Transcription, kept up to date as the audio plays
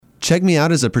Check Me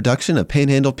Out is a production of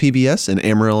Panhandle PBS and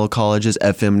Amarillo College's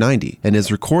FM 90 and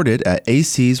is recorded at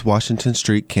AC's Washington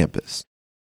Street campus.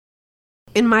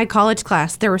 In my college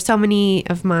class, there were so many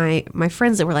of my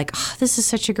friends that were like, oh, this is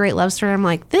such a great love story. I'm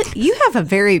like, you have a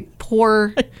very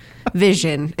poor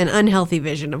vision, an unhealthy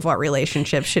vision of what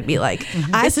relationships should be like.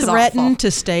 I threaten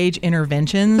to stage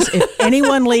interventions if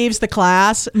anyone leaves the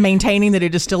class maintaining that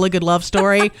it is still a good love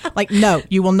story. Like, no,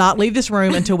 you will not leave this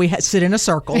room until we sit in a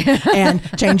circle and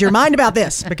change your mind about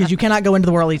this, because you cannot go into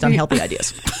the world with these unhealthy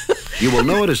ideas. You will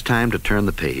know it is time to turn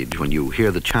the page when you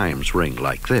hear the chimes ring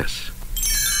like this.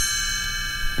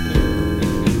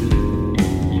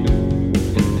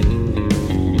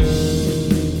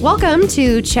 Welcome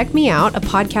to Check Me Out, a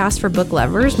podcast for book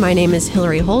lovers. My name is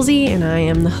Hillary Holsey, and I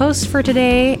am the host for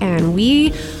today. And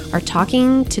we are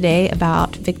talking today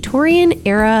about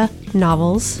Victorian-era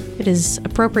novels. It is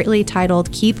appropriately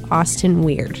titled Keep Austen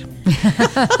Weird.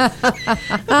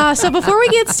 So before we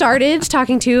get started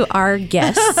talking to our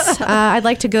guests, I'd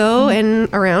like to go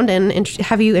around and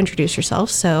have you introduce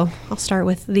yourself. So I'll start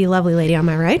with the lovely lady on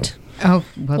my right. Oh,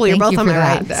 well, you're thank both you on for my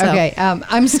that. right. So. Okay,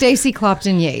 I'm Stacy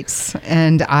Clopton Yates,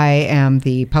 and I am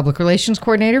the Public Relations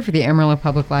Coordinator for the Amarillo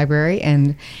Public Library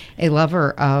and a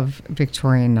lover of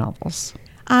Victorian novels.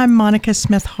 I'm Monica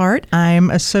Smith-Hart. I'm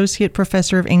Associate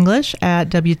Professor of English at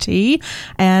WT,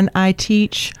 and I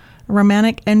teach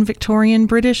Romantic and Victorian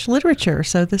British literature.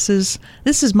 So this is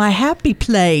my happy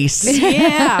place.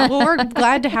 Yeah, well, we're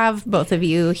glad to have both of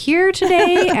you here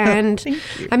today. And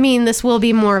I mean, this will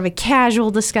be more of a casual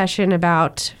discussion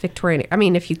about Victorian. I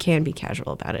mean, if you can be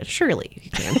casual about it, surely you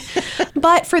can.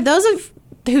 But for those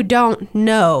who don't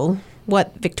know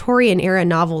what Victorian era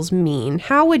novels mean,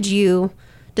 how would you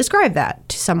describe that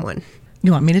to someone?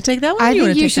 You want me to take that one? I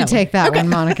think you should take that one,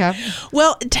 Monica.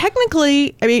 Well,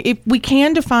 technically, I mean, if we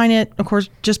can define it, of course,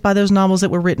 just by those novels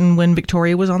that were written when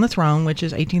Victoria was on the throne, which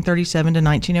is 1837 to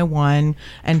 1901,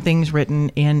 and things written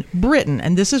in Britain.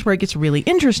 And this is where it gets really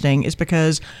interesting, is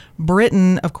because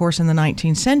Britain, of course, in the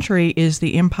 19th century is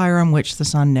the empire on which the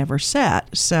sun never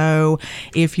set. So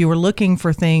if you were looking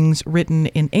for things written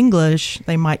in English,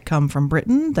 they might come from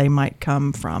Britain, they might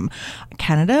come from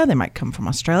Canada, they might come from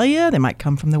Australia, they might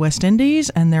come from the West Indies.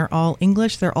 And they're all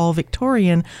English, they're all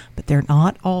Victorian, but they're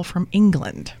not all from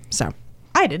England. So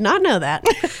I did not know that.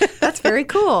 That's very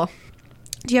cool.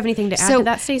 Do you have anything to add to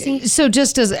that, Stacey? So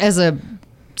just as a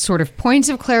sort of points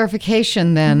of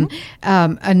clarification then,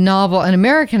 an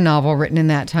American novel written in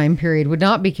that time period would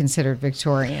not be considered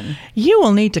Victorian. You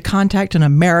will need to contact an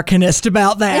Americanist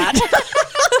about that.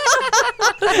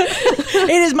 It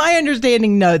is my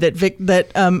understanding, no, that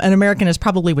an Americanist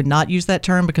probably would not use that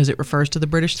term because it refers to the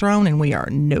British throne, and we are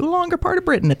no longer part of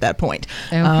Britain at that point.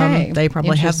 Okay. They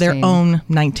probably have their own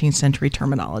 19th century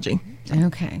terminology.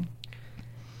 Okay.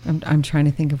 I'm trying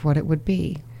to think of what it would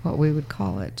be, what we would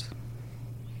call it.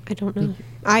 I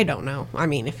don't know. I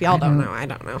mean, if y'all don't know, I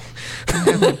don't know.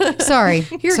 Sorry.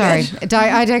 You're Sorry. good.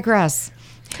 I digress.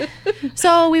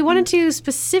 So we wanted to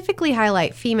specifically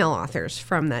highlight female authors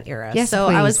from that era. Yes, so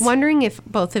please. I was wondering if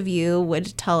both of you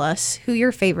would tell us who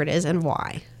your favorite is and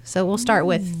why. So we'll start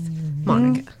with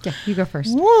Monica. Yeah, you go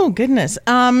first. Oh, goodness.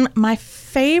 My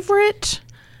favorite...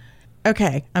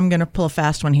 Okay, I'm going to pull a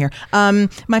fast one here.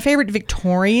 My favorite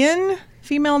Victorian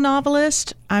female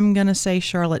novelist, I'm going to say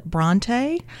Charlotte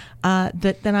Bronte.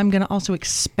 Then I'm going to also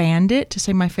expand it to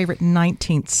say my favorite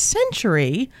 19th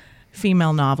century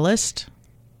female novelist,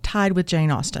 tied with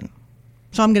Jane Austen.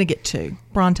 So I'm going to get two,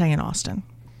 Bronte and Austen.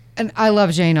 And I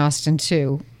love Jane Austen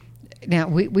too. Now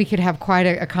we could have quite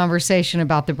a conversation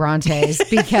about the Brontes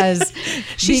because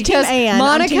Team Anne,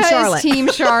 Monica I'm Team Charlotte. is Team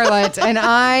Charlotte and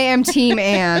I am Team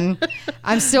Anne.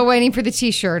 I'm still waiting for the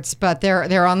T-shirts, but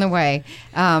they're on the way.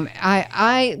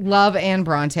 I love Anne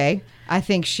Bronte. I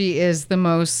think she is the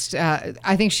most.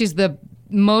 I think she's the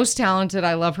most talented.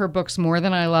 I love her books more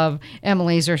than I love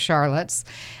Emily's or Charlotte's.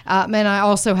 And I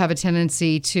also have a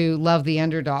tendency to love the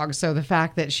underdog. So the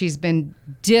fact that she's been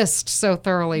dissed so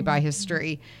thoroughly by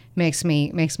history makes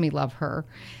me love her.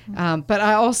 But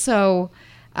I also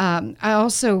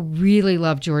really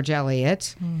love George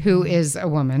Eliot, who is a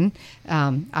woman.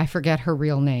 I forget her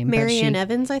real name. Marianne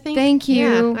Evans, I think. Thank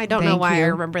you. Yeah, I don't know why I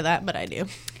remember that, but I do.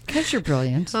 Because you're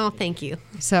brilliant. Oh, thank you.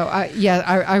 So,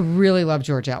 I really love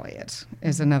George Eliot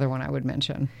is another one I would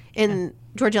mention. And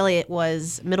George Eliot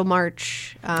was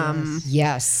Middlemarch.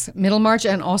 Yes, Middlemarch,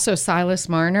 and also Silas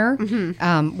Marner,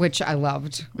 which I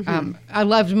loved. I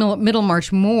loved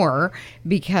Middlemarch more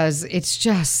because it's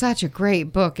just such a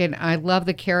great book, and I love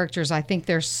the characters. I think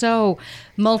they're so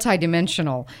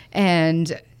multidimensional,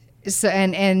 and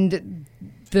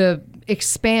the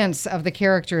expanse of the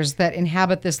characters that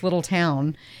inhabit this little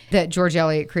town that George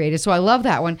Eliot created. So I love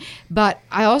that one. But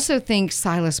I also think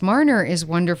Silas Marner is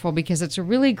wonderful because it's a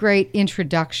really great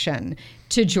introduction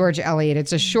to George Eliot.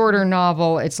 It's a shorter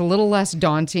novel. It's a little less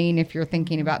daunting if you're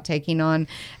thinking about taking on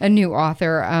a new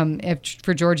author.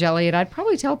 For George Eliot, I'd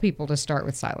probably tell people to start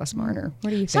with Silas Marner. What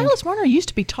do you think? Silas Marner used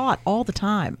to be taught all the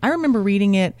time. I remember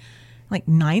reading it like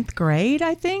 9th grade,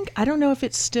 I think. I don't know if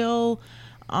it's still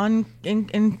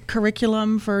in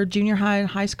curriculum for junior high and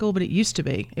high school, but it used to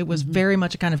be. It was very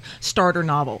much a kind of starter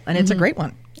novel, and it's a great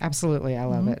one. Absolutely. I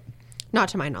love it. Not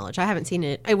to my knowledge. I haven't seen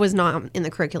it. It was not in the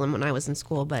curriculum when I was in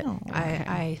school, but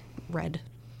I read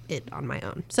it on my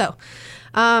own. So,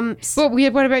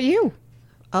 what about you?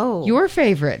 Oh. Your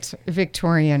favorite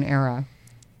Victorian era?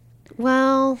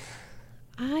 Well,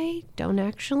 I don't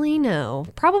actually know.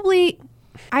 Probably,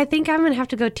 I think I'm going to have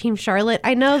to go Team Charlotte.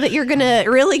 I know that you're going to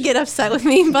really get upset with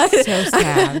me, but So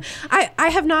sad. I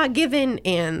have not given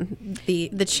Anne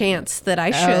the chance that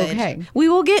I should. Okay. We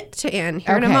will get to Anne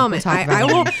here in a Okay, moment. we'll talk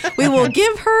about We will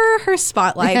give her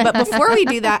spotlight. But before we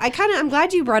do that, I'm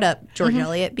glad you brought up George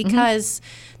Eliot because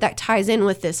that ties in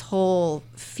with this whole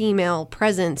female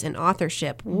presence and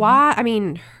authorship. Why? I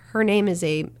mean, her name is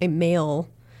a male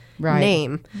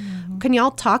name. Can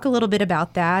y'all talk a little bit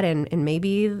about that and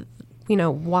maybe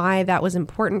why that was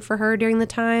important for her during the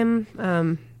time?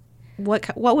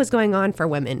 What was going on for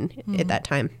women at that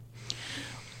time?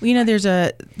 Well, there's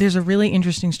a really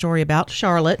interesting story about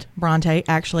Charlotte Bronte,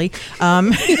 actually.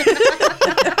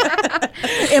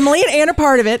 Emily and Anne are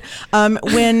part of it.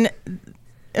 When,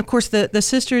 of course, the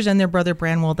sisters and their brother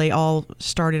Branwell, they all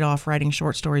started off writing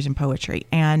short stories and poetry.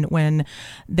 And when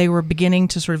they were beginning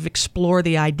to sort of explore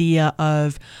the idea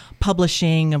of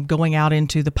publishing, of going out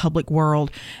into the public world,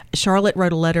 Charlotte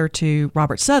wrote a letter to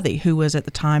Robert Southey, who was at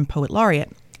the time poet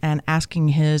laureate, and asking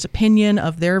his opinion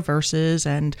of their verses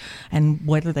and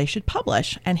whether they should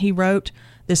publish. And he wrote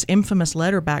this infamous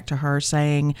letter back to her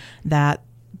saying that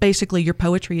basically your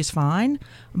poetry is fine,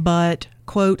 but,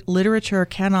 quote, literature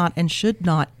cannot and should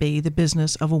not be the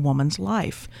business of a woman's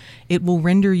life. It will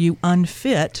render you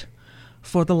unfit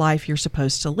for the life you're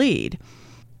supposed to lead.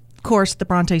 Of course, the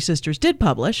Bronte sisters did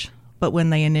publish, but when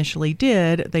they initially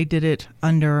did, they did it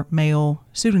under male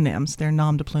pseudonyms. Their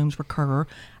nom de plumes were Currer,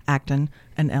 Acton,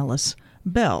 and Ellis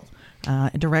Bell.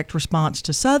 A direct response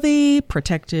to Southey,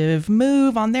 protective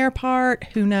move on their part,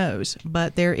 who knows?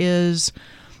 But there is,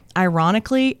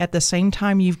 ironically, at the same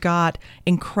time, you've got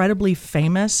incredibly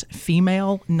famous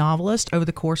female novelists over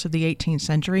the course of the 18th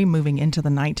century moving into the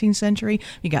 19th century.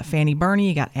 You got Fanny Burney,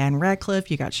 you got Anne Radcliffe,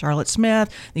 you got Charlotte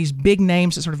Smith, these big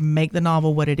names that sort of make the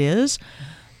novel what it is.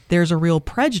 There's a real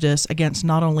prejudice against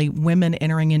not only women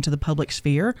entering into the public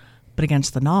sphere, but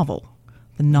against the novel.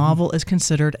 The novel is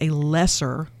considered a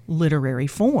lesser literary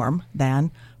form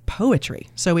than poetry.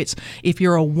 So it's, if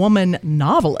you're a woman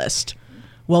novelist,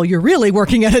 well, you're really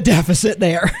working at a deficit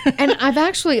there. And I've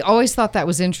actually always thought that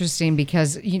was interesting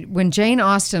because when Jane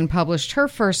Austen published her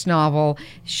first novel,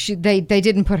 they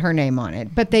didn't put her name on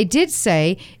it, but they did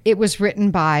say it was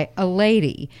written by a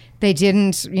lady. They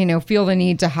didn't, feel the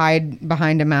need to hide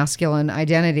behind a masculine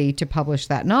identity to publish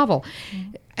that novel.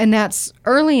 And that's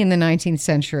early in the 19th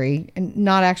century and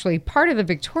not actually part of the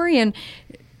Victorian.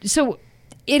 So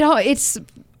it's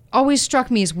always struck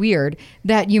me as weird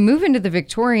that you move into the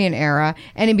Victorian era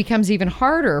and it becomes even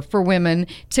harder for women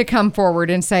to come forward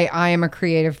and say, I am a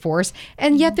creative force.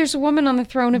 And yet there's a woman on the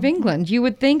throne of England. You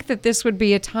would think that this would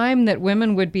be a time that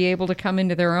women would be able to come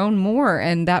into their own more,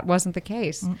 and that wasn't the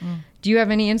case. Do you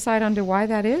have any insight onto why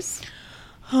that is?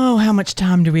 Oh, how much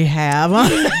time do we have?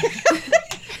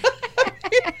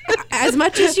 As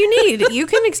much as you need. You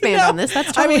can expand on this.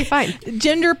 That's totally fine.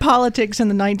 Gender politics in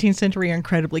the 19th century are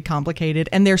incredibly complicated,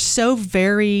 and they're so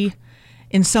very,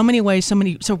 in so many ways, so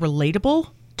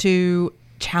relatable to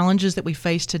challenges that we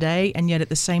face today, and yet at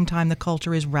the same time the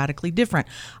culture is radically different.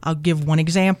 I'll give one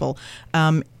example.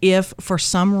 If for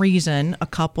some reason a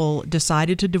couple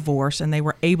decided to divorce and they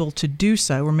were able to do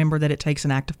so, remember that it takes an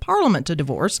act of parliament to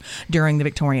divorce during the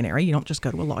Victorian era. You don't just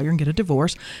go to a lawyer and get a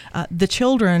divorce. The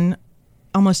children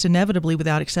almost inevitably,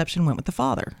 without exception, went with the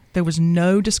father. There was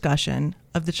no discussion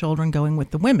of the children going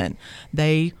with the women.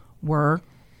 They were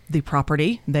the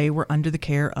property. They were under the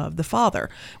care of the father.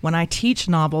 When I teach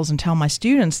novels and tell my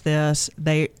students this,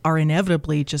 they are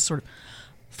inevitably just sort of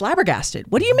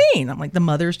flabbergasted. What do you mean? I'm like, the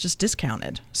mother's just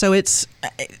discounted. So it's...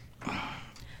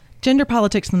 gender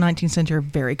politics in the 19th century are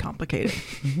very complicated.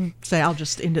 So I'll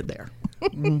just end it there.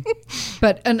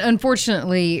 But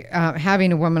unfortunately,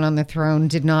 having a woman on the throne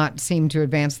did not seem to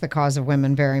advance the cause of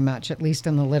women very much, at least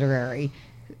in the literary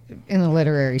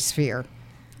sphere.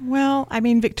 Well, I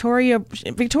mean, Victoria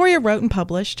wrote and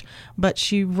published, but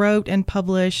she wrote and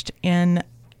published in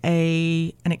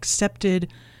an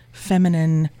accepted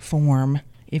feminine form,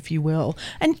 if you will.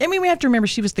 And I mean, we have to remember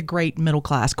she was the great middle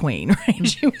class queen, right?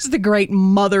 She was the great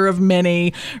mother of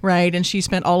many, right? And she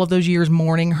spent all of those years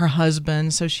mourning her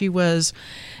husband. So she was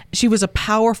a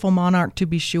powerful monarch, to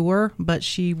be sure, but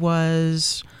she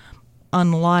was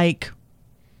unlike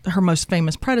her most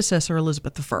famous predecessor,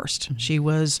 Elizabeth I. She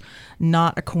was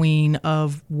not a queen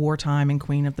of wartime and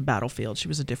queen of the battlefield. She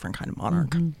was a different kind of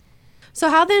monarch. So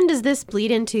how then does this bleed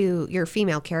into your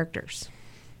female characters?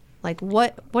 Like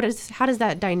how does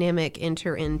that dynamic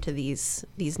enter into these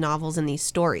novels and these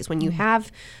stories when you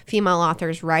have female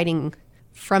authors writing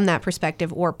from that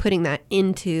perspective or putting that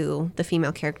into the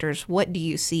female characters? What do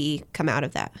you see come out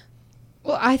of that?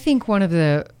 Well, I think one of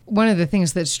the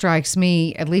things that strikes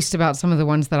me, at least about some of the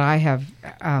ones that I have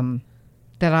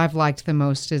that I've liked the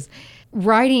most, is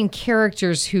writing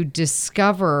characters who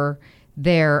discover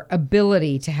their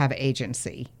ability to have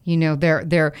agency. You know,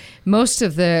 they're most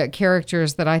of the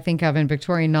characters that I think of in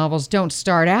Victorian novels don't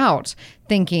start out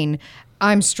thinking,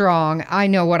 I'm strong, I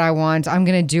know what I want, I'm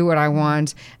going to do what I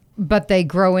want, but they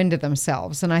grow into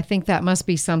themselves. And I think that must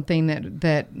be something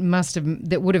that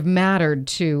would have mattered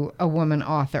to a woman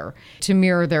author, to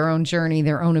mirror their own journey,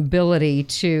 their own ability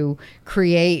to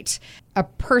create a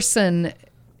person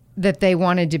that they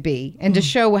wanted to be, and to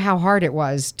show how hard it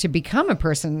was to become a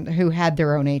person who had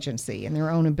their own agency and their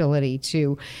own ability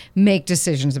to make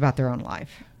decisions about their own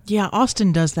life. Yeah,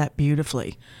 Austen does that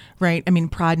beautifully, right? I mean,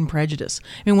 Pride and Prejudice.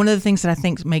 I mean, one of the things that I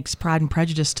think makes Pride and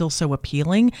Prejudice still so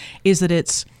appealing is that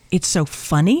it's so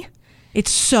funny. It's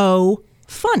so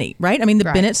funny, right? I mean, the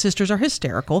Bennet sisters are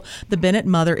hysterical. The Bennet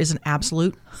mother is an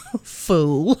absolute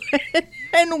fool.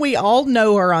 And we all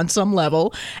know her on some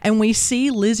level. And we see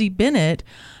Lizzie Bennet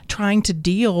trying to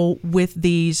deal with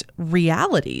these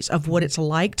realities of what it's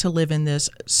like to live in this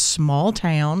small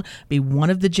town, be one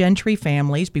of the gentry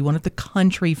families, be one of the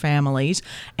country families,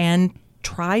 and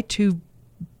try to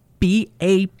be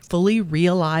a fully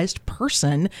realized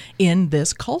person in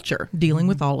this culture, dealing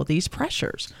with all of these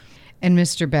pressures. And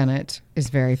Mr. Bennet is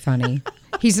very funny.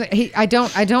 I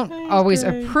don't always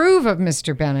approve of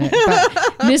Mr. Bennet, but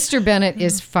Mr. Bennet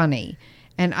is funny.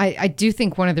 And I do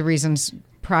think one of the reasons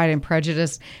Pride and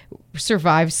Prejudice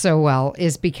survives so well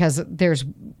is because there's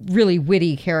really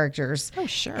witty characters. Oh,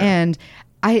 sure. And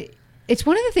it's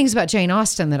one of the things about Jane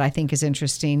Austen that I think is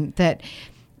interesting, that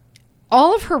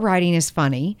all of her writing is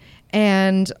funny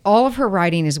and all of her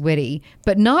writing is witty,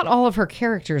 but not all of her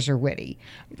characters are witty.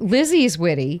 Lizzie is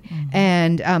witty,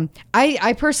 and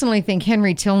I personally think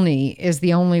Henry Tilney is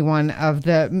the only one of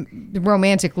the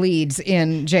romantic leads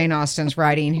in Jane Austen's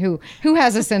writing who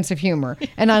has a sense of humor,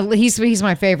 and he's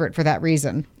my favorite for that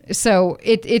reason. So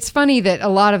it's funny that a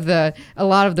lot of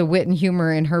the wit and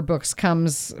humor in her books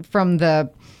comes from the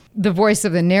voice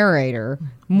of the narrator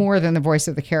more than the voice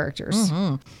of the characters.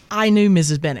 I knew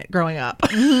Mrs. Bennet growing up.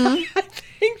 I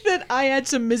think that I had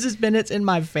some Mrs. Bennets in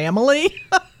my family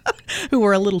who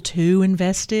were a little too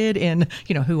invested in,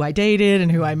 who I dated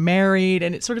and who I married.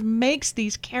 And it sort of makes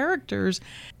these characters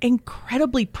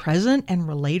incredibly present and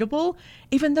relatable,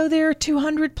 even though they're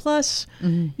 200 plus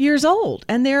years old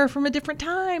and they're from a different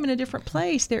time and a different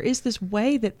place. There is this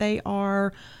way that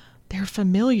they're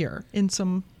familiar in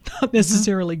some not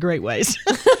necessarily great ways.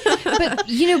 But,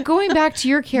 going back to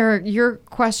your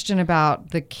question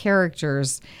about the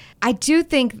characters, I do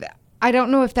think I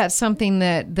don't know if that's something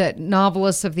that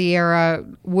novelists of the era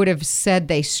would have said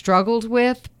they struggled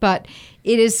with, but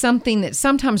it is something that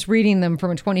sometimes reading them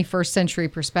from a 21st century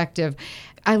perspective,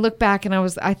 I look back and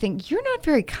I think you're not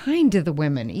very kind to the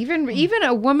women. Even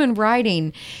a woman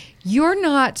writing, you're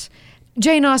not.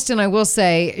 Jane Austen, I will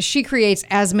say, she creates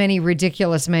as many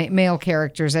ridiculous male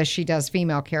characters as she does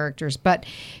female characters, but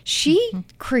she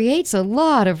creates a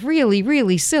lot of really,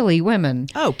 really silly women.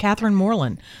 Oh, Catherine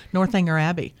Morland, Northanger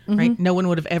Abbey, right? No one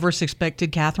would have ever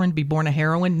suspected Catherine to be born a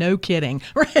heroine. No kidding.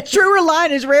 A truer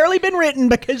line has rarely been written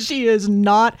because she is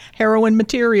not heroine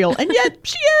material, and yet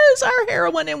she is our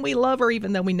heroine, and we love her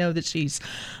even though we know that she's,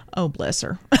 oh, bless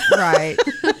her. Right.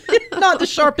 Not the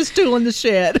sharpest tool in the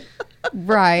shed.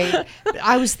 Right.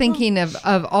 I was thinking of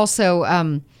also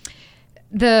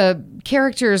the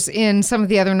characters in some of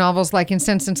the other novels, like in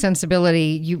Sense and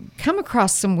Sensibility. You come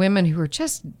across some women who are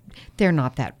they're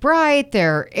not that bright,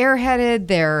 they're airheaded,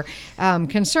 they're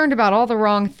concerned about all the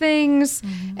wrong things.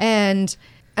 And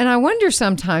I wonder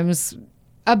sometimes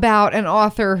about an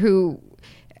author who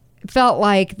felt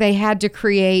like they had to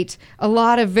create a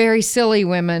lot of very silly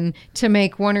women to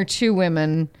make one or two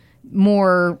women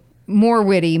more more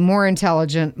witty, more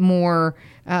intelligent, more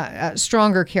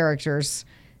stronger characters.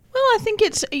 Well, I think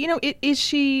it's,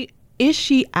 is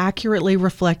she accurately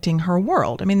reflecting her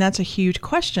world? I mean, that's a huge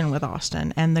question with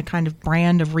Austen, and the kind of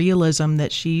brand of realism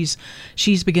that she's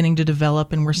beginning to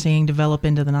develop, and we're seeing develop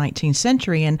into the 19th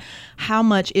century. And how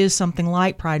much is something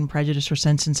like Pride and Prejudice or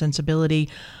Sense and Sensibility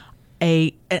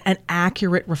an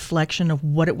accurate reflection of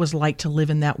what it was like to live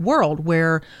in that world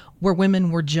where women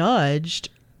were judged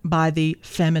by the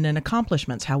feminine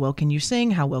accomplishments? How well can you sing?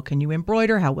 How well can you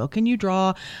embroider? How well can you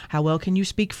draw? How well can you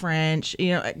speak French?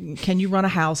 Can you run a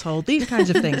household? These kinds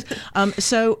of things.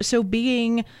 So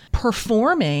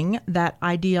performing that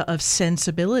idea of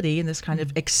sensibility and this kind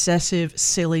of excessive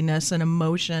silliness and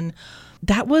emotion,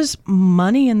 that was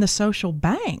money in the social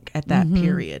bank at that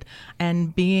period.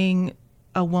 And being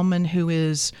a woman who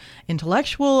is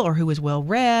intellectual or who is well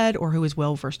read or who is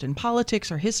well versed in politics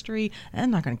or history,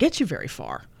 and not going to get you very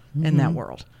far in that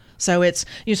world. So it's,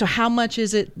 so how much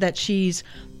is it that she's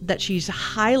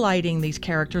highlighting these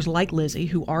characters like Lizzie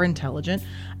who are intelligent,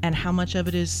 and how much of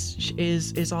it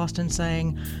is Austen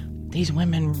saying these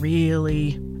women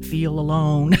really feel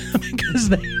alone because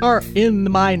they are in the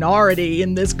minority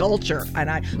in this culture? And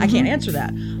I can't answer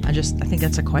that. I think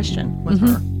that's a question with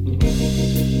her.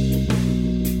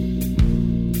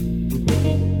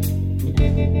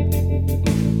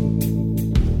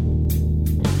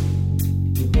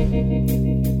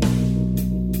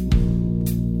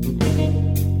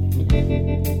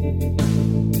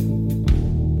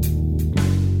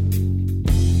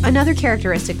 Another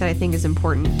characteristic that I think is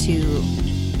important to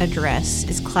address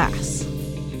is class.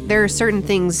 There are certain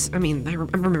things, I'm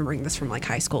remembering this from like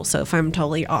high school, so if I'm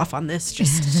totally off on this,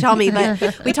 just tell me.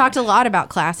 But we talked a lot about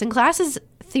class, and class is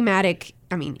thematic,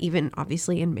 even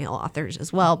obviously in male authors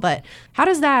as well. But how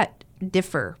does that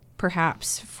differ,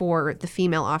 perhaps, for the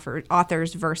female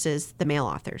authors versus the male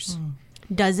authors?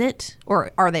 Does it?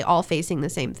 Or are they all facing the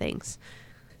same things?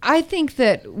 I think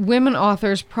that women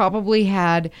authors probably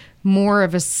had more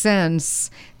of a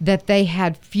sense that they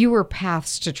had fewer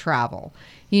paths to travel.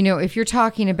 If you're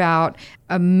talking about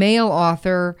a male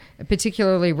author,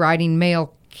 particularly writing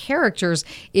male characters,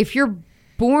 if you're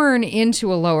born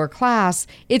into a lower class,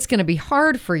 it's going to be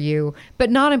hard for you,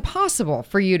 but not impossible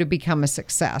for you to become a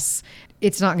success.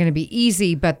 It's not going to be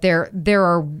easy, but there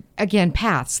are, again,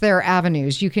 paths. There are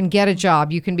avenues. You can get a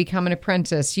job. You can become an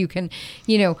apprentice. You can,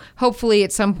 hopefully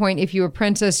at some point, if you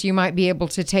apprentice, you might be able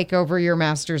to take over your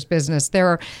master's business.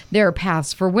 There are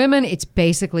paths. For women, it's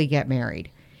basically get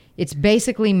married. It's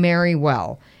basically marry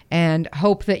well and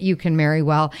hope that you can marry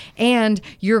well. And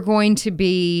you're going to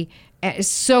be,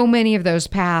 so many of those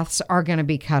paths are going to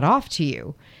be cut off to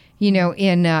you.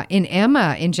 In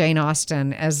Emma, in Jane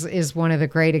Austen, is one of the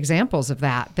great examples of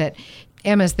that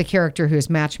Emma's the character who's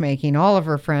matchmaking all of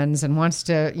her friends and wants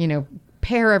to,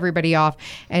 pair everybody off.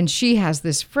 And she has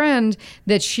this friend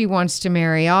that she wants to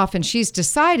marry off. And she's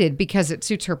decided, because it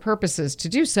suits her purposes to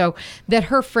do so, that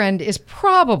her friend is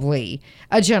probably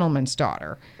a gentleman's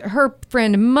daughter. Her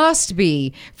friend must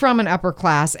be from an upper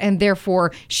class, and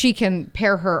therefore she can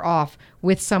pair her off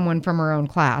with someone from her own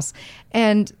class.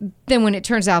 And then when it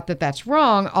turns out that that's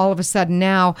wrong, all of a sudden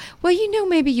now,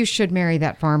 maybe you should marry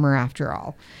that farmer after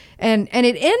all. And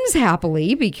it ends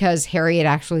happily because Harriet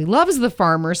actually loves the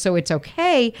farmer, so it's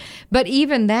okay. But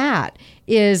even that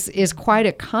is quite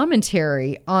a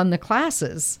commentary on the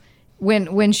classes.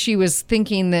 When she was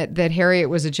thinking that Harriet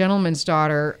was a gentleman's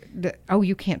daughter,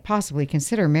 you can't possibly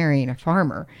consider marrying a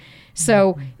farmer.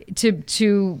 So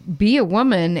to be a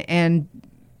woman and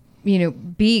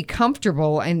be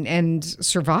comfortable and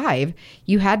survive,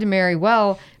 you had to marry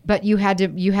well, but you had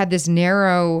this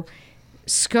narrow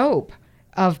scope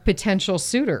of potential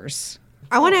suitors.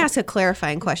 I want to ask a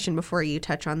clarifying question before you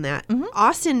touch on that.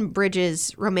 Austen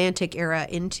bridges romantic era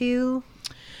into...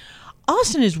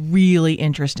 Austen is really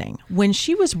interesting. When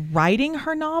she was writing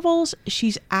her novels,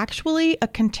 she's actually a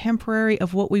contemporary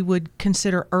of what we would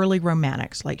consider early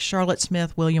romantics, like Charlotte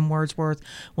Smith, William Wordsworth,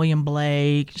 William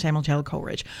Blake, Samuel Taylor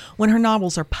Coleridge. When her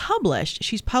novels are published,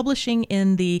 she's publishing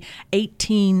in the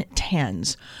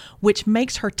 1810s, which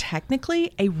makes her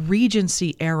technically a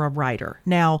Regency era writer.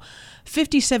 Now,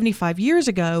 50, 75 years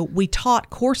ago, we taught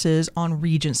courses on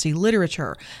Regency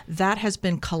literature. That has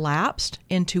been collapsed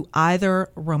into either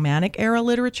Romantic era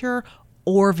literature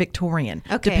or Victorian,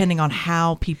 depending on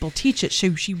how people teach it.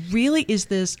 So she really is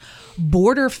this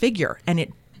border figure, and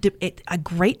a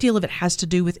great deal of it has to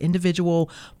do with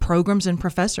individual programs and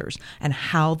professors and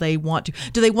how they want to.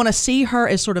 Do they want to see her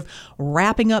as sort of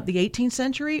wrapping up the 18th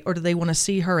century, or do they want to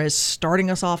see her as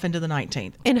starting us off into the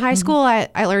 19th? In high school,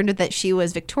 I learned that she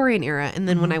was Victorian era, and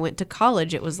then when I went to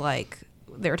college, it was like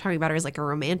they were talking about her as like a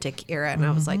romantic era, and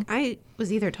I was like, I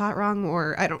was either taught wrong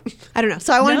or I don't know.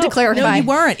 So I wanted to clarify. No, you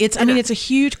weren't. It's a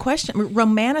huge question.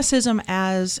 Romanticism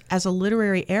as a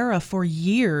literary era for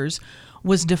years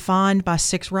was defined by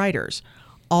 6 writers,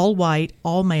 all white,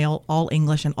 all male, all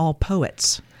English, and all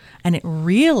poets. And it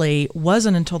really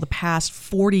wasn't until the past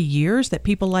 40 years that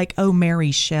people like Mary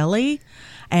Shelley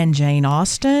and Jane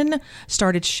Austen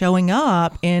started showing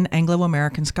up in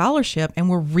Anglo-American scholarship and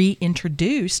were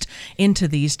reintroduced into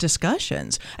these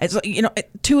discussions. It's,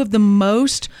 2 of the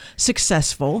most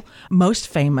successful, most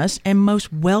famous, and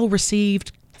most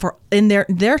well-received in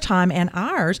their time and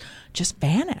ours just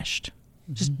vanished.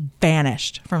 Just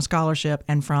vanished from scholarship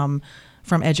and from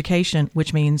education,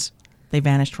 which means they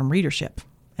vanished from readership.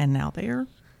 And now they're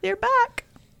back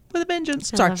with a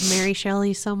vengeance. I love Mary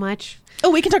Shelley so much.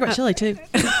 Oh, we can talk about Shelley too.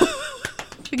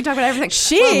 We can talk about everything.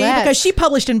 Because she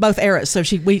published in both eras, so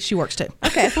she works too.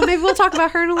 Okay, well maybe we'll talk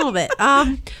about her in a little bit.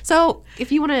 So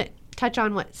if you want to touch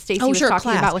on what Stacey was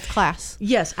talking about with class.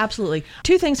 Yes, absolutely.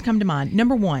 2 things come to mind.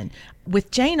 Number 1, with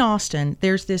Jane Austen,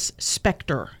 there's this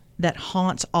specter that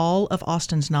haunts all of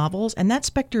Austen's novels, and that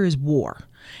specter is war.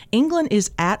 England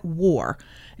is at war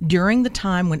during the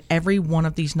time when every one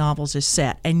of these novels is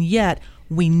set, and yet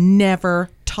we never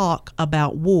talk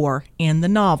about war in the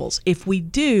novels. If we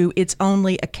do, it's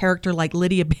only a character like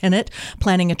Lydia Bennet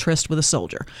planning a tryst with a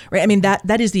soldier. Right? I mean,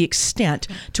 that is the extent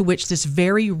to which this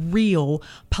very real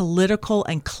political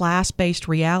and class-based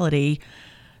reality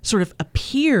sort of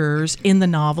appears in the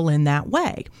novel in that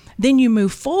way. Then you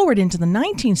move forward into the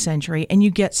 19th century and you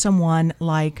get someone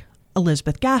like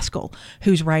Elizabeth Gaskell,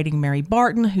 who's writing Mary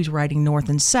Barton, who's writing North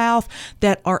and South,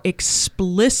 that are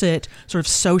explicit sort of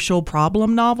social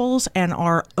problem novels and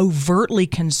are overtly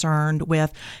concerned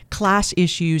with class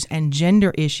issues and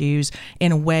gender issues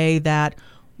in a way that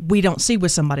we don't see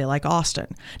with somebody like Austen.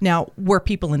 Now, were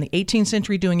people in the 18th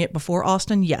century doing it before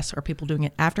Austen? Yes. Are people doing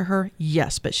it after her?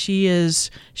 Yes. But she's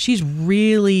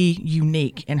really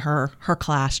unique in her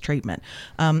class treatment.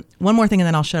 One more thing, and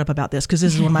then I'll shut up about this because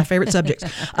this is one of my favorite subjects.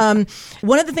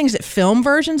 One of the things that film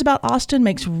versions about Austen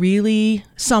makes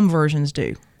some versions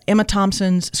do. Emma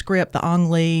Thompson's script, The Ang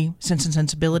Lee, Sense and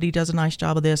Sensibility does a nice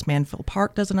job of this. Manfield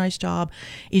Park does a nice job.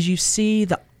 Is you see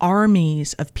the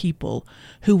armies of people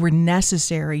who were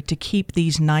necessary to keep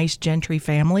these nice gentry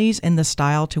families in the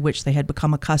style to which they had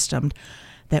become accustomed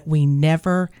that we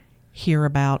never hear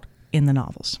about in the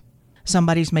novels.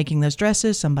 Somebody's making those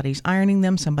dresses, somebody's ironing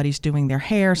them, somebody's doing their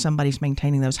hair, somebody's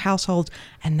maintaining those households,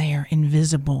 and they are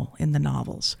invisible in the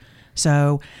novels.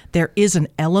 So there is an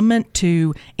element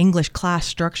to English class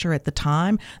structure at the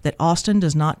time that Austen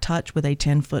does not touch with a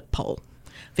 10-foot pole.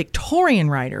 Victorian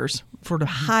writers, sort of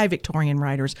high Victorian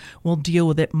writers, will deal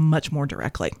with it much more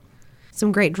directly.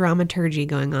 Some great dramaturgy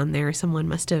going on there. Someone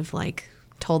must have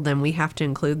told them we have to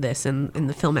include this in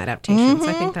the film adaptations.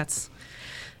 I think that's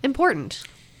important.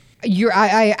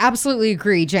 I absolutely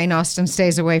agree. Jane Austen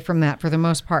stays away from that for the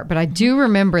most part. But I do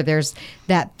remember there's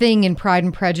that thing in Pride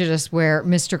and Prejudice where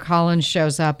Mr. Collins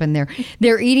shows up and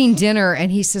they're eating dinner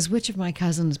and he says, "Which of my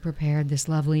cousins prepared this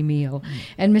lovely meal?"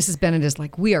 And Mrs. Bennet is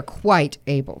like, "We are quite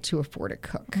able to afford a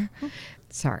cook."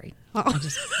 Sorry. I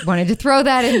just wanted to throw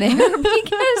that in there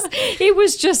because it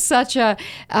was just such an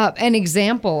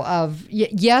example of,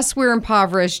 yes, we're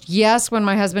impoverished. Yes, when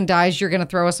my husband dies, you're going to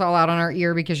throw us all out on our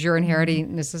ear because you're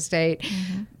inheriting this estate.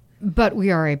 Mm-hmm. But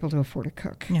we are able to afford a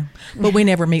cook. Yeah. But we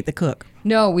never meet the cook.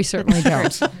 No, we certainly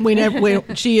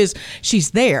don't.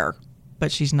 She's there,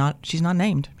 but she's not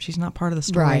named. She's not part of the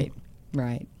story.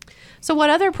 Right. So what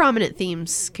other prominent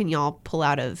themes can y'all pull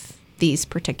out of these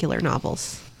particular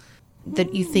novels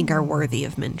that you think are worthy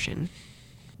of mention?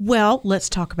 Well, let's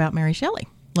talk about Mary Shelley.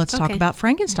 Let's talk about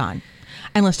Frankenstein.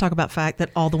 And let's talk about the fact that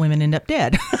all the women end up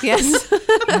dead. Yes.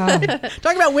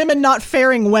 Talk about women not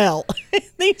faring well in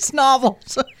these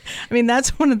novels. I mean,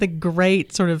 that's one of the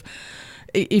great sort of,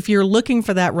 if you're looking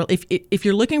for that, if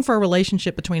you're looking for a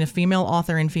relationship between a female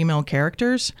author and female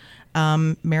characters,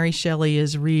 Mary Shelley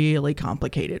is really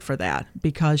complicated for that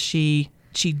because she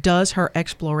does her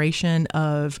exploration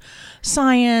of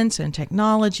science and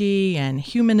technology and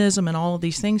humanism and all of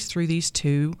these things through these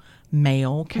 2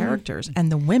 male characters. Mm-hmm. And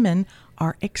the women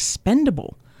are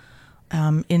expendable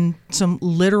in some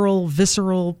literal,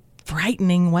 visceral,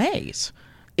 frightening ways.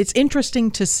 It's interesting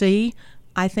to see,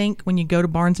 I think, when you go to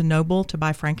Barnes & Noble to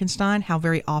buy Frankenstein, how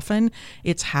very often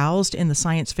it's housed in the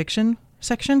science fiction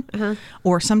section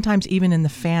or sometimes even in the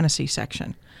fantasy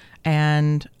section.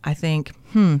 And I think,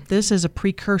 this is a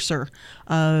precursor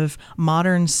of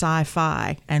modern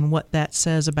sci-fi and what that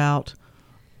says about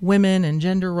women and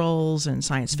gender roles and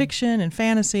science fiction and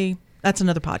fantasy. That's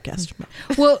another podcast.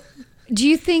 Well, Do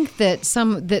you think that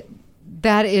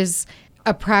that is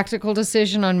a practical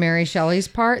decision on Mary Shelley's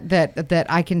part, that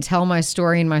I can tell my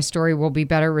story and my story will be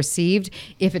better received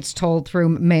if it's told through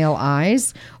male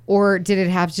eyes? Or did it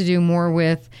have to do more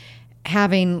with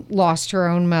having lost her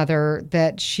own mother,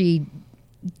 that she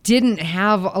didn't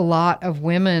have a lot of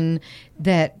women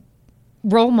that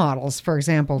role models, for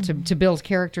example, to build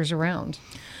characters around?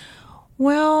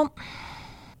 Well,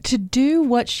 to do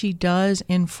what she does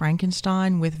in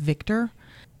Frankenstein with Victor,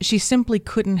 she simply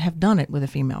couldn't have done it with a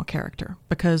female character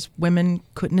because women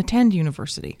couldn't attend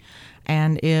university.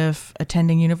 And if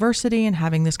attending university and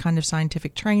having this kind of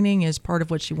scientific training is part of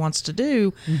what she wants to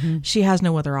do, she has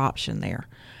no other option there.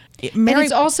 And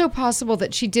it's also possible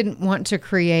that she didn't want to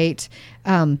create,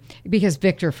 because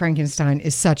Victor Frankenstein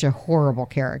is such a horrible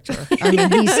character. I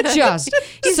mean, he's just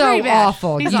so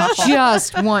awful. He's you awful.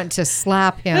 just want to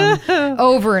slap him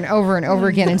over and over and over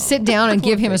again and sit down and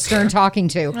give him a stern talking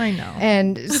to. I know.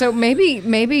 And so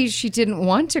maybe she didn't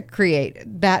want to create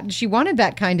that. She wanted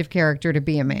that kind of character to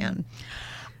be a man.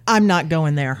 I'm not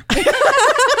going there.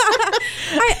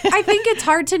 I think it's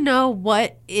hard to know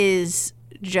what is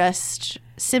just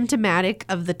symptomatic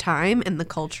of the time and the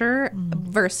culture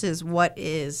versus what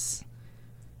is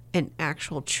an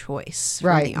actual choice from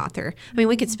Right. the author. I mean,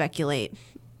 we could speculate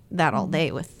that all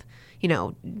day with,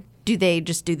 do they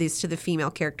just do this to the female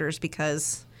characters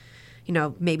because,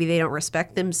 maybe they don't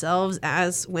respect themselves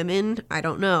as women? I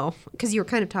don't know. Because you were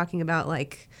kind of talking about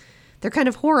like they're kind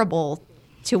of horrible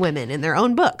to women in their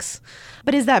own books.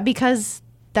 But is that because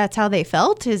that's how they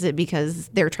felt? Is it because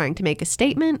they're trying to make a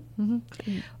statement?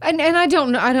 And I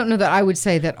don't know that I would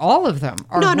say that all of them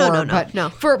are No.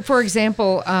 But for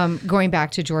example, going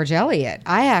back to George Eliot,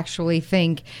 I actually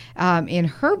think in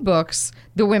her books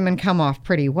the women come off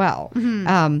pretty well.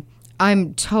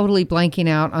 I'm totally blanking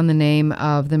out on the name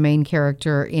of the main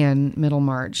character in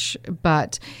Middlemarch,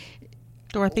 but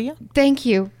Dorothea? thank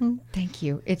you.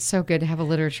 It's so good to have a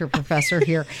literature professor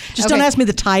here. Just don't ask me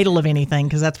the title of anything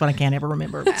because that's what I can't ever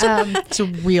remember. It's a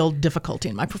real difficulty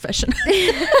in my profession.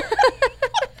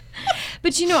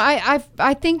 But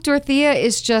I think Dorothea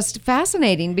is just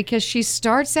fascinating because she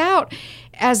starts out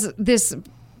as this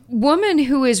woman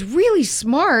who is really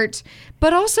smart,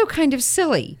 but also kind of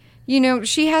silly.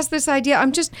 She has this idea, I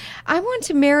want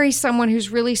to marry someone who's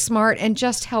really smart and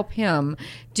just help him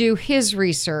do his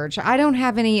research. I don't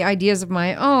have any ideas of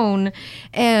my own.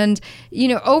 And,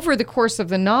 over the course of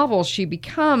the novel, she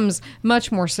becomes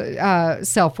much more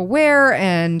self-aware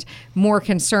and more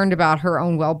concerned about her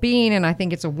own well-being. And I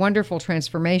think it's a wonderful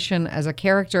transformation as a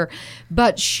character.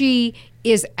 But she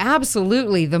is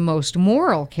absolutely the most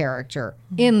moral character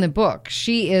in the book.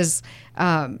 She's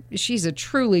a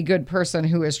truly good person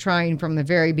who is trying from the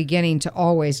very beginning to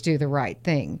always do the right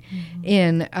thing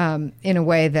in a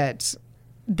way that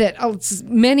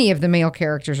many of the male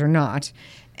characters are not.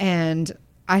 And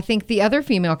I think the other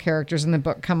female characters in the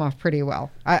book come off pretty well.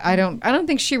 I don't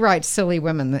think she writes silly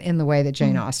women in the way that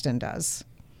Jane Austen does.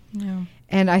 Yeah.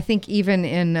 And I think even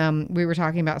in we were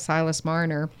talking about Silas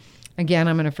Marner. Again,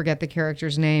 I'm going to forget the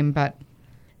character's name, but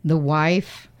the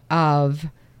wife of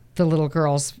the little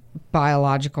girl's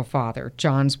biological father,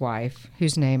 John's wife,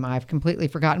 whose name I've completely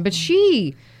forgotten, but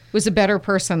she was a better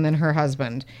person than her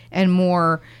husband and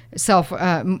more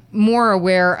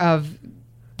aware of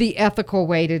the ethical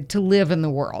way to live in the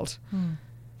world.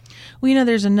 Well,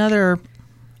 there's another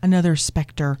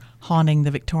specter haunting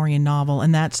the Victorian novel,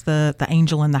 and that's the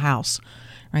angel in the house.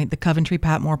 Right, the Coventry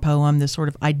Patmore poem, this sort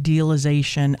of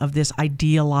idealization of this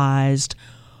idealized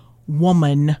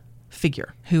woman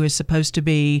figure who is supposed to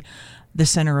be the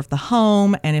center of the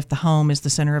home, and if the home is the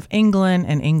center of England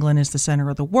and England is the center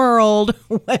of the world,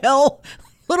 well,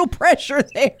 little pressure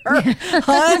there,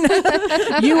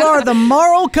 hon. You are the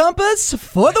moral compass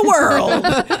for the world,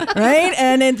 right?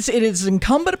 And it is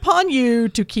incumbent upon you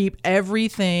to keep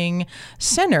everything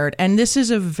centered. And this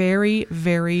is a very,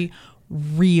 very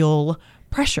real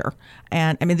pressure.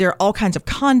 And I mean, there are all kinds of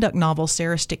conduct novels.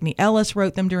 Sarah Stickney Ellis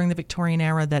wrote them during the Victorian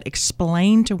era that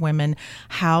explain to women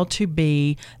how to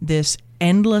be this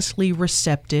endlessly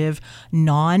receptive,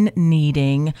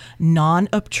 non-needing,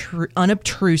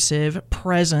 unobtrusive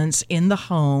presence in the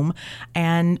home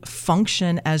and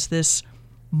function as this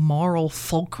moral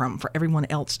fulcrum for everyone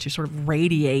else to sort of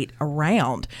radiate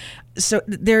around. So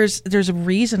there's a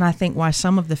reason, I think, why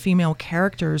some of the female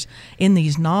characters in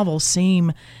these novels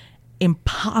seem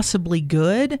impossibly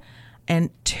good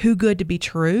and too good to be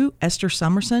true. Esther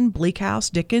Summerson, Bleak House,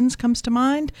 Dickens comes to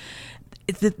mind.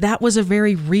 That was a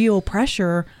very real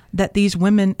pressure that these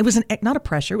women, it was not a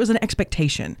pressure, it was an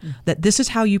expectation that this is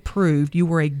how you proved you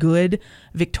were a good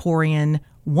Victorian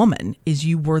woman, is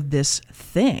you were this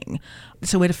thing.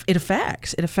 So it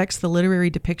affects the literary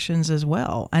depictions as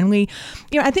well. And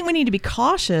I think we need to be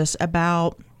cautious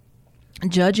about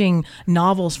judging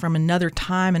novels from another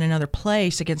time and another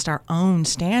place against our own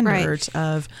standards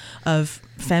of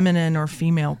feminine or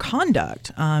female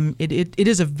conduct. It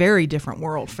is a very different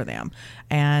world for them,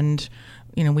 and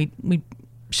we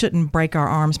shouldn't break our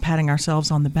arms patting ourselves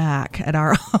on the back at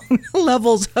our own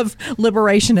levels of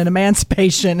liberation and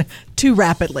emancipation too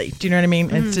rapidly. Do you know what I mean?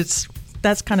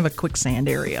 That's kind of a quicksand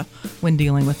area when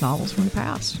dealing with novels from the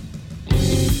past.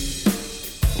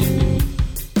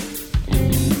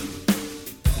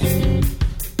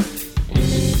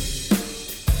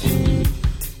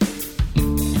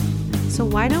 So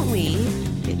why don't we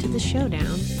get to the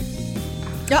showdown?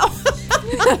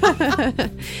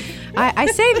 I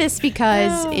say this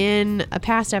because in a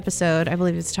past episode, I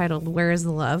believe it's titled "Where Is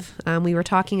the Love?" We were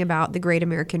talking about the Great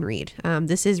American Read.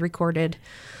 This is recorded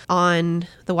on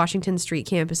the Washington Street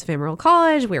campus of Amarillo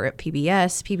College. We're at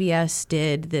PBS. PBS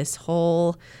did this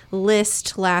whole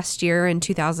list last year in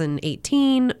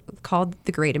 2018 called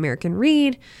The Great American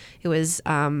Read. It was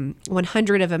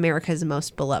 100 of America's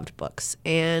most beloved books.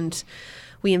 And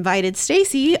we invited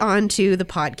Stacy onto the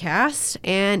podcast.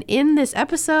 And in this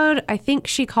episode, I think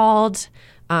she called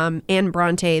Anne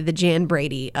Bronte the Jan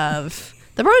Brady of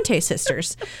the Bronte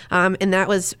sisters. And that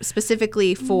was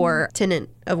specifically for Tenant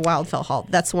of Wildfell Hall.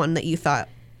 That's one that you thought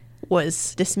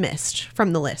was dismissed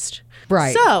from the list.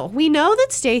 Right. So we know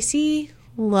that Stacy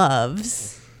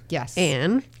loves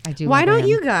Anne. I do. Why love don't Anne.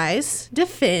 you guys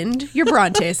defend your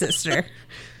Bronte sister?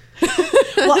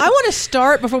 Well, I want to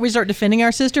start before we start defending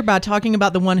our sister by talking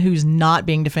about the one who's not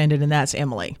being defended, and that's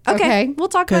Emily. Okay. We'll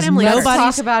talk about Emily. Let's first.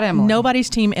 talk about Emily. Nobody's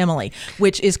team Emily,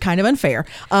 which is kind of unfair.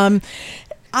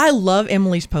 I love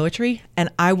Emily's poetry, and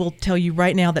I will tell you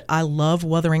right now that I love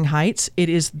Wuthering Heights. It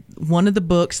is one of the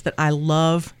books that I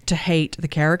love to hate the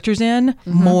characters in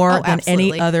more than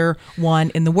absolutely. any other one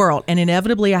in the world. And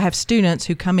inevitably, I have students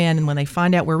who come in, and when they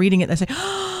find out we're reading it, they say,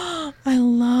 "Oh, I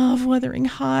love Wuthering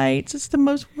Heights. It's the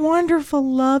most wonderful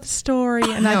love story."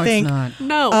 And I think, it's not.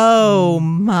 No. oh,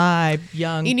 my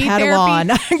young You need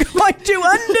Padawan, I'm going to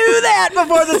undo that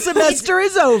before the semester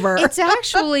is over. It's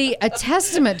actually a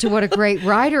testament to what a great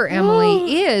writer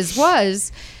Emily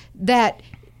was that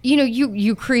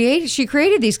she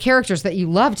created these characters that you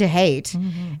love to hate,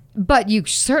 but you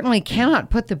certainly cannot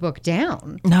put the book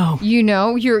down. No.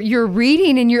 You're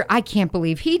reading and I can't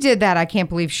believe he did that. I can't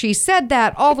believe she said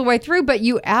that all the way through, but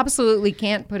you absolutely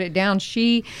can't put it down.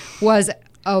 She was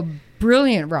a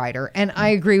brilliant writer, and I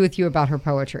agree with you about her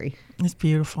poetry. It's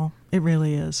beautiful. It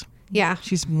really is. Yeah.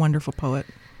 She's a wonderful poet.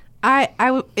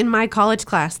 I in my college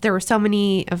class, there were so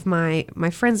many of my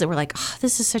friends that were like, "Oh,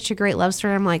 this is such a great love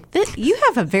story." I'm like, you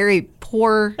have a very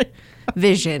poor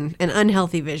vision, an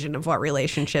unhealthy vision of what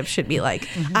relationships should be like.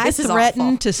 I This is threaten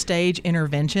awful. to stage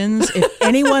interventions if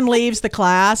anyone leaves the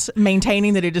class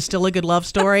maintaining that it is still a good love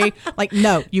story. Like,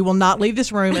 no, you will not leave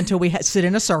this room until we sit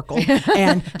in a circle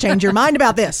and change your mind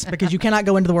about this, because you cannot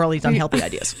go into the world with these unhealthy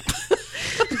ideas.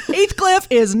 Heathcliff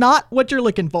is not what you're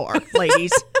looking for,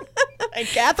 ladies. And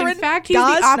Catherine, In fact, he's the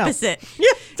does know. opposite.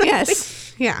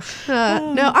 Yes. Yeah.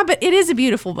 But it is a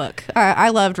beautiful book. I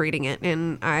loved reading it,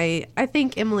 and I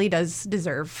think Emily does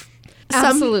deserve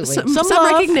Absolutely. some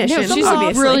love. recognition. No, she's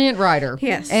obviously. a brilliant writer.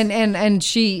 Yes. And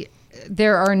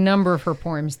there are a number of her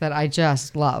poems that I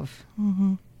just love.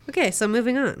 Okay, so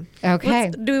moving on.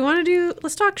 Okay.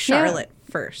 Let's talk Charlotte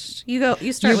first. You start You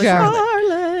with go. Charlotte.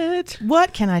 Charlotte.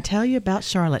 What can I tell you about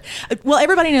Charlotte? Well,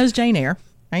 everybody knows Jane Eyre,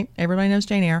 right? Everybody knows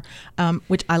Jane Eyre,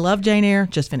 which I love Jane Eyre,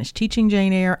 just finished teaching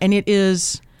Jane Eyre. And it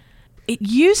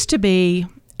used to be,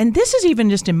 and this is even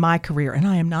just in my career, and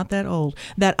I am not that old,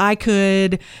 that I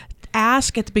could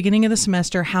ask at the beginning of the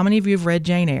semester, how many of you have read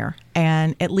Jane Eyre?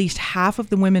 And at least half of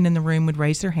the women in the room would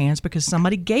raise their hands because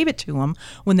somebody gave it to them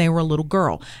when they were a little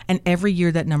girl. And every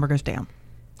year that number goes down.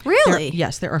 Really?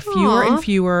 Yes, there are fewer Aw. and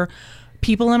fewer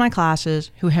people in my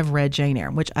classes who have read Jane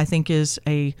Eyre, which I think is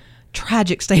a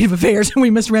tragic state of affairs, and we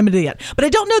must remedy it. But I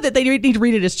don't know that they need to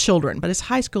read it as children, but as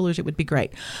high schoolers, it would be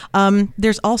great.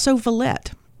 There's also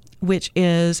Villette, which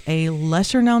is a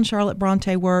lesser-known Charlotte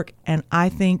Bronte work, and I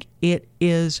think it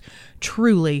is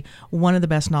truly one of the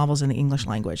best novels in the English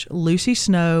language. Lucy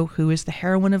Snow, who is the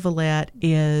heroine of Villette,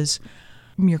 is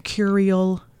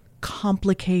mercurial,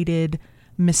 complicated,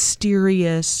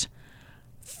 mysterious,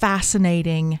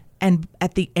 fascinating, and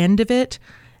at the end of it,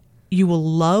 you will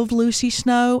love Lucy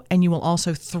Snow, and you will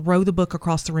also throw the book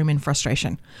across the room in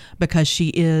frustration because she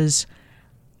is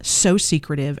so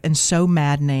secretive and so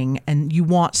maddening, and you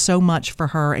want so much for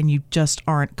her and you just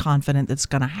aren't confident that's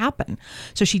going to happen.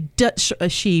 So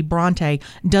Bronte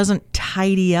doesn't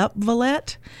tidy up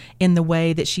Villette in the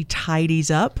way that she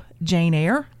tidies up Jane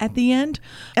Eyre at the end.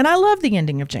 And I love the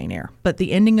ending of Jane Eyre, but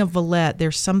the ending of Villette,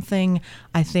 there's something,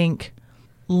 I think,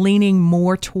 leaning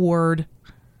more toward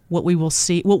what we will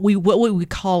see, what we would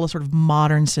call a sort of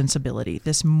modern sensibility,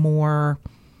 this more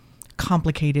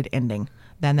complicated ending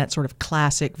than that sort of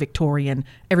classic Victorian,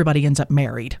 everybody ends up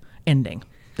married ending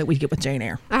that we get with Jane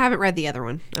Eyre. I haven't read the other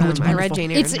one. Oh, it's I read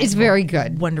Jane Eyre. It's very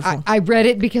good. Wonderful. I read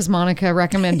it because Monica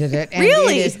recommended it. And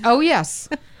Really? Yes.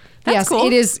 Yes, cool.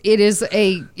 it is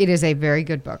a very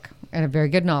good book and a very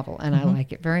good novel, and I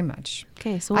like it very much.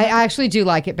 Okay, so I actually do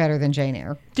like it better than Jane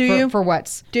Eyre. Do you? For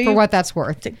what that's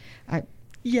worth.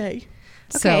 Yay.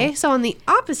 okay, so on the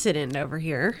opposite end over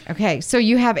here. Okay, so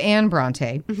you have Anne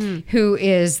Bronte, who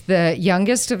is the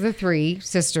youngest of the three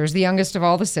sisters, the youngest of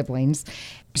all the siblings.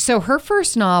 So her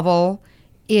first novel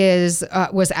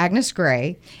was Agnes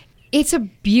Grey. It's a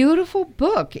beautiful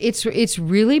book. It's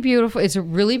really beautiful. It's a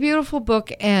really beautiful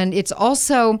book, and it's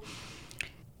also,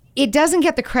 it doesn't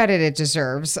get the credit it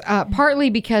deserves, partly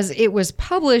because it was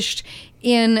published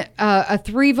in a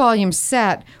 3-volume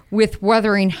set with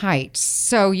Wuthering Heights.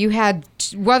 So you had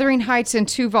Wuthering Heights in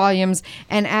 2 volumes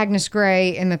and Agnes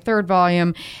Grey in the 3rd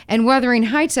volume. And Wuthering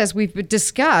Heights, as we've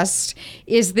discussed,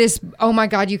 is this, oh my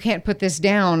God, you can't put this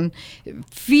down,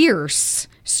 fierce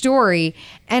story.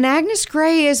 And Agnes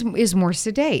Grey is more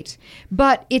sedate.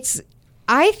 But it's,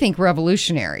 I think,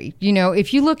 revolutionary. You know,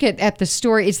 if you look at the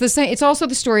story, it's the same. It's also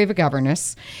the story of a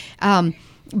governess.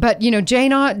 But, you know,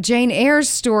 Jane Eyre's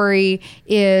story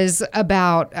is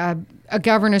about a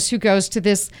governess who goes to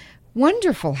this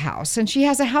wonderful house, and she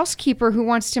has a housekeeper who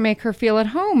wants to make her feel at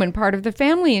home and part of the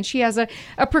family, and she has a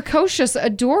precocious,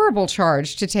 adorable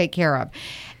charge to take care of.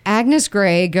 Agnes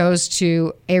Grey goes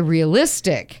to a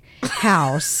realistic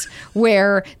house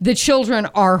where the children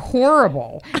are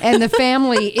horrible and the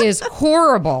family is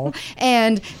horrible,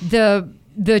 and the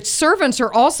servants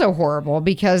are also horrible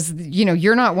because, you know,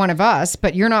 you're not one of us,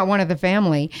 but you're not one of the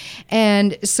family.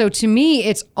 And so to me,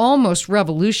 it's almost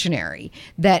revolutionary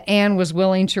that Anne was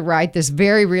willing to write this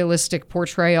very realistic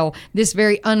portrayal, this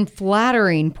very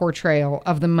unflattering portrayal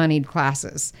of the moneyed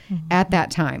classes at that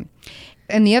time.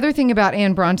 And the other thing about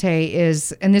Anne Bronte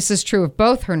is, and this is true of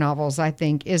both her novels, I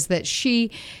think, is that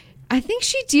I think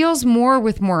she deals more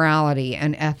with morality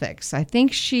and ethics. I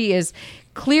think she is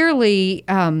clearly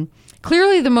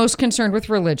the most concerned with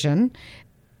religion,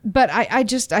 but I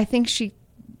think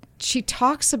she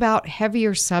talks about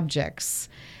heavier subjects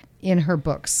in her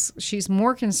books. She's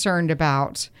more concerned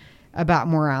about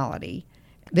morality.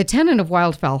 The Tenant of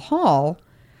Wildfowl Hall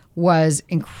was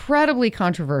incredibly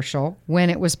controversial when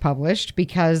it was published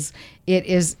because it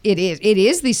is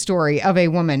the story of a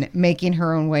woman making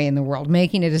her own way in the world,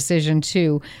 making a decision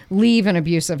to leave an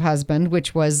abusive husband,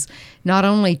 which was not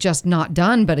only just not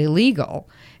done, but illegal.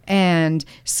 And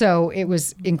so it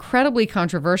was incredibly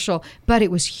controversial, but it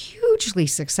was hugely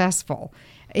successful.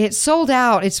 It sold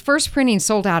out, its first printing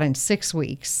sold out in 6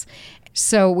 weeks.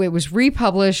 So it was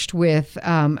republished with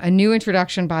a new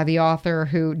introduction by the author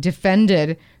who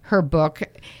defended her book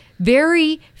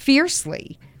very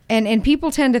fiercely. And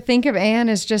people tend to think of Anne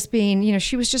as just being, you know,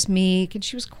 she was just meek and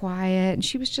she was quiet and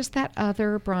she was just that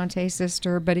other Bronte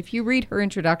sister. But if you read her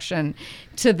introduction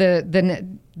to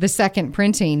the second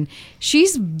printing,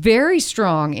 she's very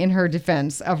strong in her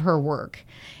defense of her work.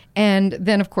 And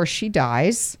then, of course, she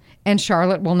dies. And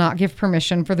Charlotte will not give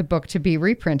permission for the book to be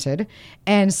reprinted.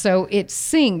 And so it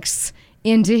sinks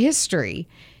into history.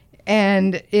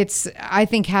 And it's, I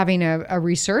think, having a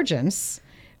resurgence.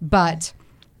 But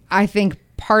I think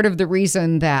part of the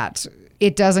reason that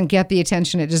it doesn't get the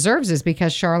attention it deserves is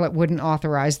because Charlotte wouldn't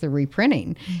authorize the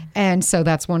reprinting. And so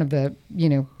that's one of the, you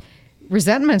know,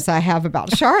 resentments I have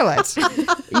about Charlotte.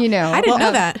 You know, I didn't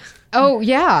know that. Oh,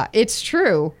 yeah, it's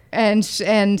true. And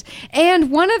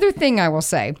one other thing I will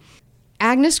say,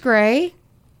 Agnes Grey,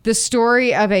 the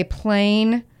story of a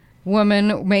plain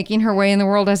woman making her way in the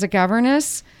world as a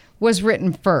governess, was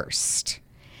written first.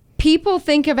 People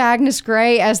think of Agnes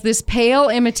Grey as this pale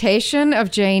imitation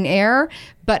of Jane Eyre,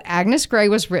 but Agnes Grey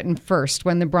was written first.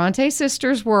 When the Bronte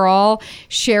sisters were all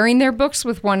sharing their books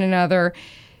with one another,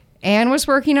 Anne was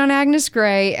working on Agnes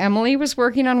Grey, Emily was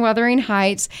working on Wuthering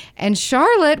Heights, and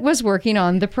Charlotte was working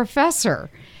on The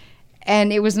Professor.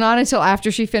 And it was not until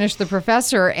after she finished The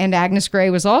Professor and Agnes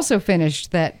Grey was also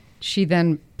finished that she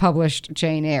then published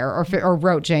Jane Eyre or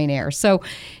wrote Jane Eyre. So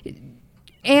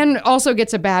Anne also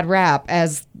gets a bad rap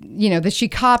as, you know, that she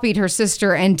copied her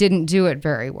sister and didn't do it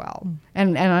very well.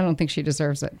 And I don't think she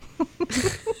deserves it.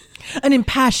 An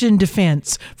impassioned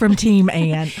defense from Team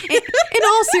Anne. In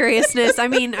all seriousness, I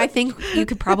mean, I think you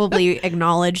could probably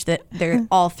acknowledge that they're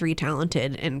all three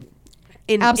talented and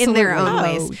in their own Oh,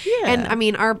 ways. yeah. And I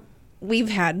mean, we've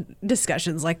had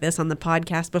discussions like this on the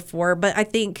podcast before, but I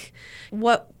think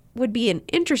what would be an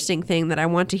interesting thing that I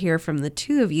want to hear from the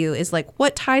two of you is like,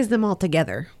 what ties them all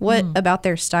together? What about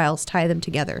their styles tie them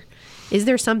together? Is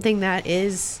there something that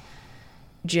is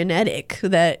genetic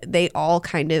that they all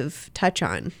kind of touch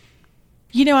on?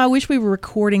 You know, I wish we were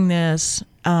recording this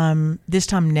time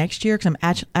next year, because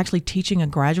I'm actually teaching a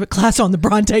graduate class on the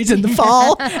Brontes in the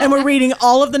fall, and we're reading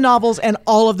all of the novels and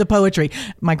all of the poetry.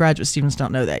 My graduate students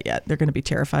don't know that yet. They're going to be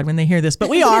terrified when they hear this, but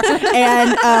we are.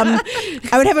 And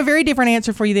I would have a very different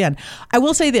answer for you then. I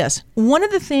will say this. One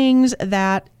of the things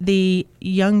that the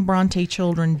young Bronte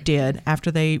children did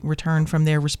after they returned from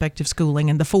their respective schooling,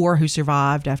 and the four who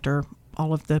survived after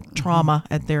all of the trauma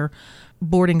at their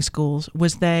boarding schools,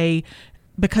 was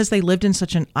because they lived in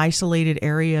such an isolated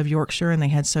area of Yorkshire and they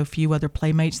had so few other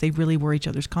playmates, they really were each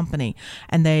other's company.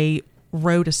 And they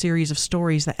wrote a series of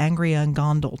stories, the Angria and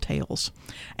Gondel tales.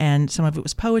 And some of it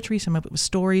was poetry, some of it was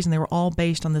stories, and they were all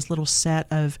based on this little set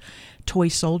of toy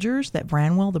soldiers that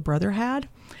Branwell, the brother, had.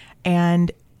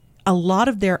 And a lot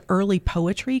of their early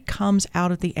poetry comes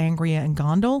out of the Angria and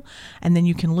Gondel, and then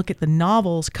you can look at the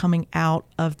novels coming out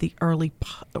of the early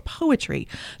poetry.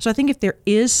 So I think if there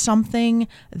is something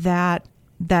that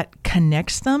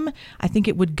connects them, I think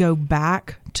it would go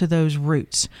back to those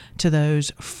roots, to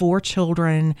those four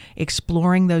children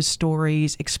exploring those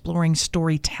stories, exploring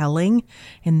storytelling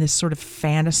in this sort of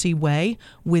fantasy way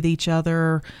with each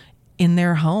other in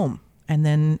their home. And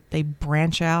then they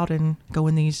branch out and go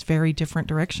in these very different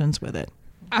directions with it.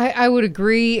 I would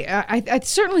agree. I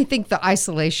certainly think the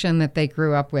isolation that they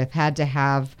grew up with had to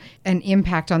have an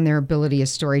impact on their ability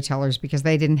as storytellers, because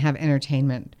they didn't have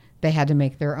entertainment. They had to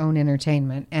make their own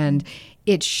entertainment. And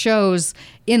it shows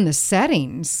in the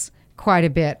settings quite a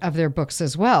bit of their books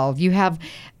as well. You have,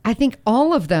 I think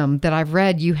all of them that I've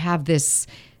read, you have this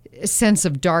sense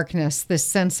of darkness, this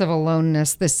sense of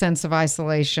aloneness, this sense of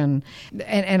isolation.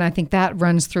 And I think that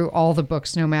runs through all the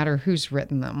books, no matter who's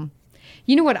written them.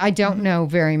 You know what I don't know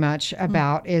very much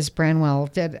about is Branwell.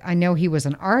 I know he was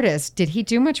an artist. Did he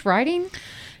do much writing?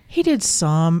 He did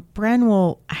some.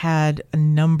 Branwell had a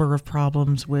number of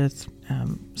problems with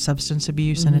substance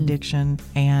abuse and addiction,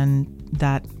 and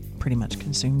that pretty much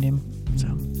consumed him.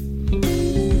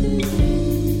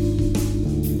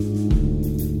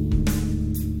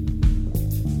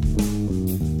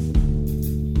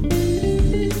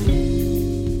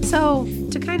 So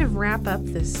to kind of wrap up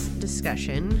this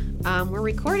discussion, we're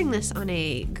recording this on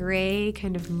a gray,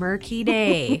 kind of murky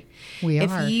day. We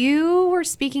are. If you were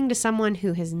speaking to someone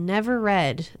who has never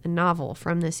read a novel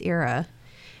from this era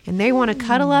and they want to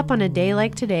cuddle up on a day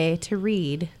like today to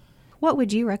read, what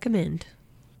would you recommend?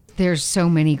 There's so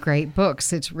many great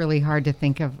books. It's really hard to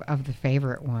think of the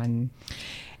favorite one.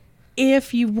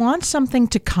 If you want something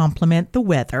to complement the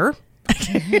weather,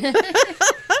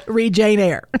 read Jane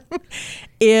Eyre.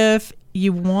 If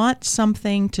you want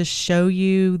something to show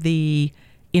you the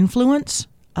influence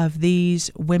of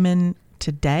these women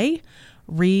today,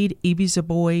 read Ibi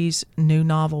Zobboi's new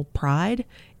novel, Pride.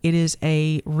 It is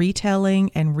a retelling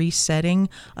and resetting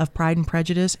of Pride and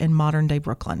Prejudice in modern day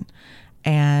Brooklyn.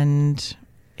 And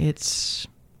it's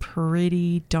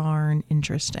pretty darn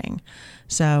interesting.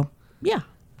 So, yeah,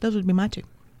 those would be my two.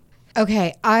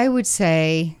 Okay, I would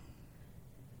say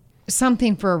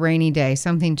something for a rainy day,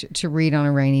 something to read on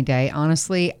a rainy day.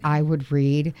 Honestly, I would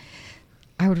read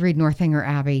Northanger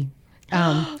Abbey,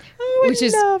 which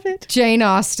is Jane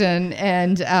Austen,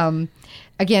 and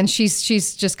again,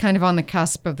 she's just kind of on the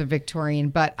cusp of the Victorian.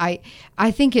 But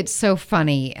I think it's so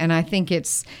funny, and I think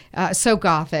it's so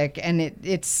gothic, and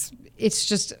it's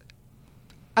just.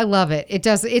 I love it. It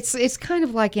does. It's kind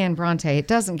of like Anne Bronte. It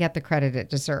doesn't get the credit it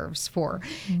deserves for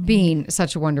being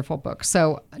such a wonderful book.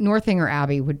 So Northanger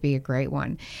Abbey would be a great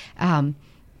one. And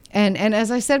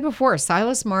as I said before,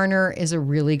 Silas Marner is a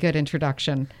really good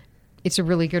introduction. It's a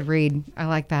really good read. I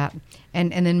like that.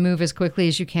 And then move as quickly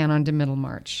as you can on to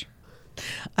Middlemarch.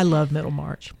 I love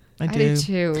Middlemarch. I do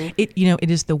too.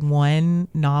 It is the one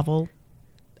novel,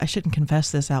 I shouldn't confess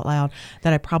this out loud,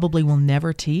 that I probably will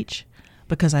never teach,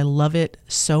 because I love it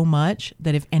so much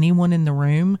that if anyone in the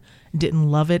room didn't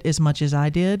love it as much as I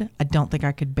did, I don't think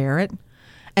I could bear it.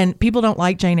 And people don't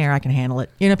like Jane Eyre, I can handle it.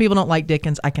 People don't like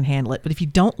Dickens, I can handle it. But if you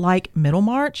don't like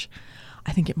Middlemarch,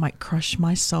 I think it might crush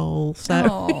my soul.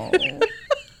 So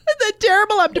that's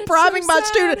terrible. I'm depriving my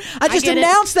students. I just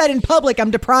announced that in public.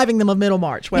 I'm depriving them of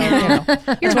Middlemarch. Well,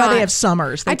 that's why they have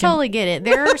summers. I totally get it.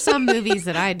 There are some movies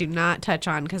that I do not touch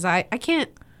on because I can't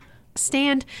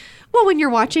stand. Well, when you're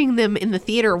watching them in the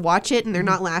theater, watch it and they're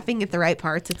not laughing at the right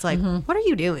parts. It's like, what are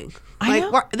you doing? I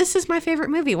Like, know. this is my favorite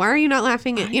movie. Why are you not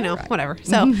laughing at, whatever.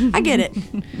 So I get it.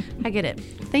 I get it.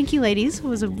 Thank you, ladies. It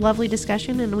was a lovely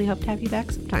discussion and we hope to have you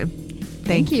back sometime.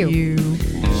 Thank you.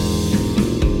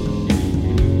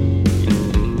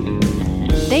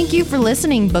 Thank you for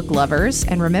listening, book lovers,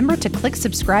 and remember to click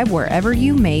subscribe wherever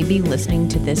you may be listening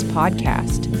to this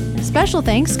podcast. Special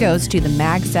thanks goes to the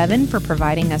Mag 7 for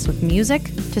providing us with music,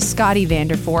 to Scotty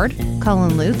Vanderford,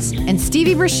 Cullen Lutz, and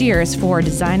Stevie Brashears for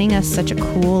designing us such a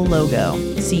cool logo.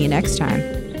 See you next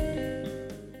time.